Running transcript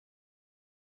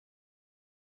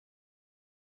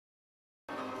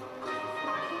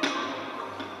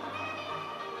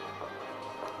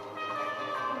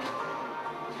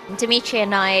Dimitri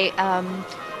and I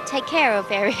take care of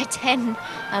Area 10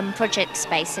 project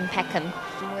space in Peckham.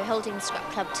 We're holding the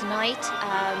Scrap Club tonight,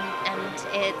 and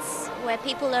it's where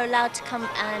people are allowed to come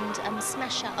and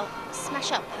smash up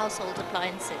household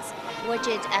appliances.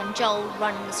 Wajid and Joel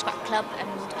run the Scrap Club, and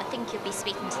I think you'll be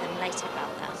speaking to them later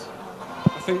about that.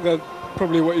 I think they're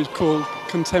probably what you'd call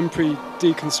contemporary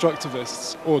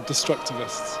deconstructivists or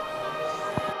destructivists.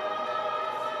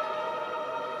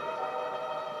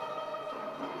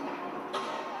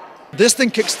 This thing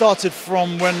kick-started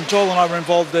from when Joel and I were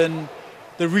involved in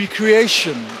the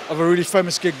recreation of a really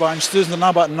famous gig by Students in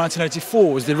Nabat in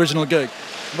 1984 was the original gig.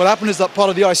 What happened is that part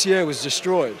of the ICA was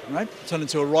destroyed, right? It turned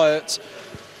into a riot.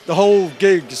 The whole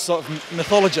gig is sort of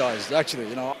mythologized, actually,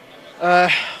 you know.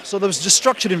 So there was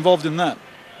destruction involved in that.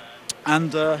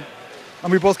 And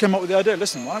we both came up with the idea,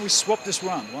 listen, why don't we swap this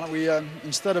round? Why don't we,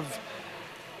 instead of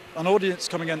an audience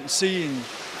coming in and seeing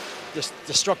this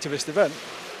destructivist event,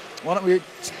 why don't we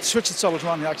switch the tables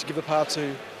around and actually give the power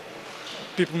to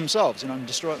people themselves, you know, and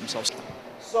destroy it themselves.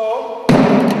 So,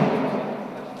 without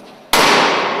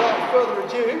further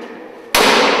ado,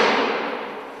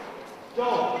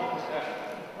 Joel,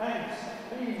 names,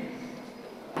 please.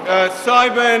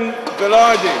 Simon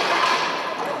Velarde.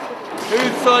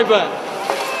 Who's Simon?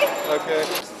 Okay.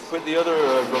 Put the other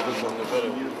rubbers on the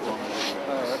better.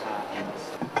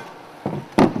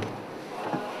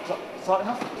 Is that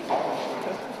enough?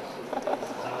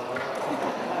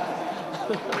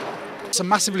 It's a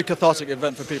massively cathartic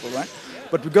event for people, right?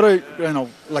 But we've got to, you know,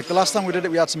 like the last time we did it,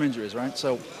 we had some injuries, right?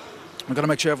 So we've got to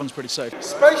make sure everyone's pretty safe.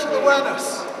 Spatial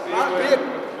awareness. Right? Be it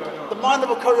the mind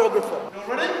of a choreographer.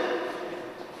 Ready?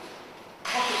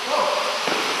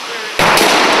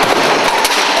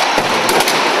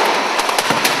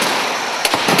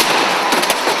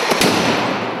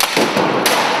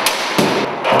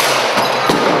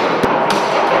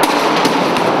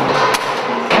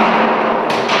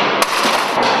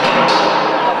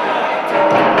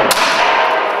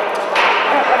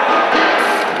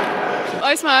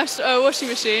 I smashed a washing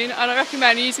machine, and I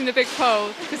recommend using the big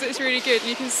pole because it's really good.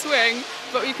 You can swing,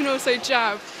 but you can also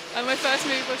jab. And my first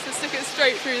move was to stick it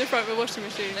straight through the front of a washing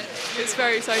machine. It's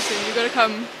very exciting. You've got to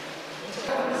come.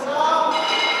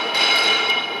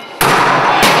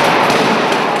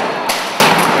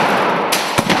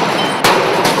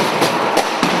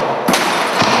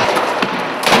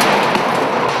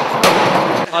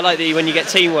 I like when you get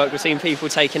teamwork between people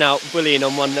taking out bullying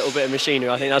on one little bit of machinery.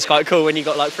 I think that's quite cool when you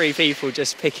got like 3 people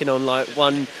just picking on like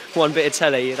one bit of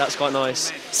telly. That's quite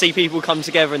nice. See people come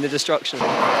together in the destruction.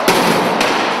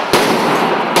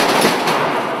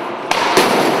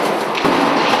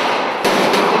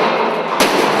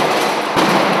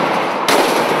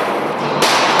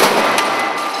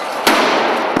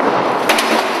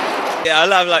 Yeah, I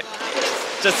love like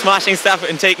just smashing stuff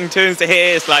and taking turns to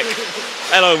hit. It's like,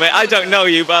 hello mate, I don't know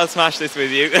you, but I'll smash this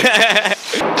with you.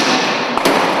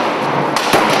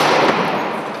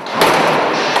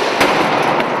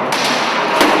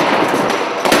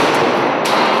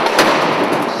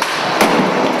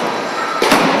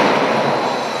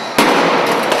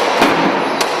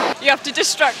 You have to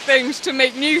destruct things to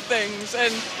make new things,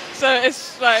 and so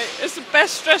it's the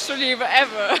best stress reliever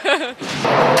ever.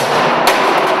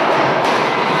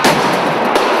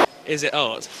 Is it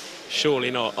art?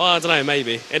 Surely not. Oh, I don't know,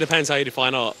 maybe. It depends how you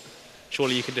define art.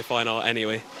 Surely you can define art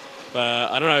anyway.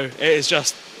 But I don't know, it is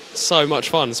just so much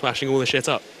fun smashing all the shit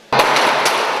up.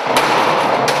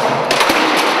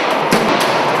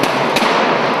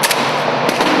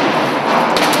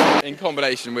 In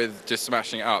combination with just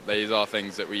smashing it up, these are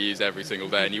things that we use every single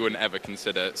day, and you wouldn't ever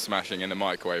consider smashing in a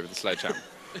microwave with a sledgehammer.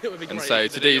 And so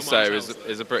to do so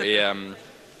is a pretty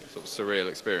sort of surreal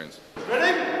experience.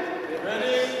 Ready?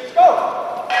 Ready, go!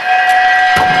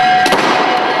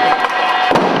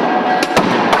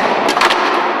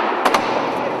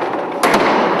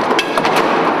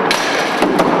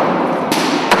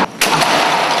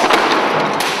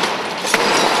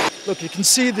 Look, you can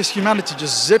see this humanity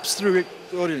just zips through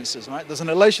the audiences, right? There's an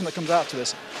elation that comes out to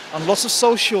this, and lots of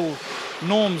social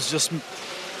norms just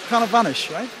kind of vanish,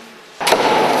 right?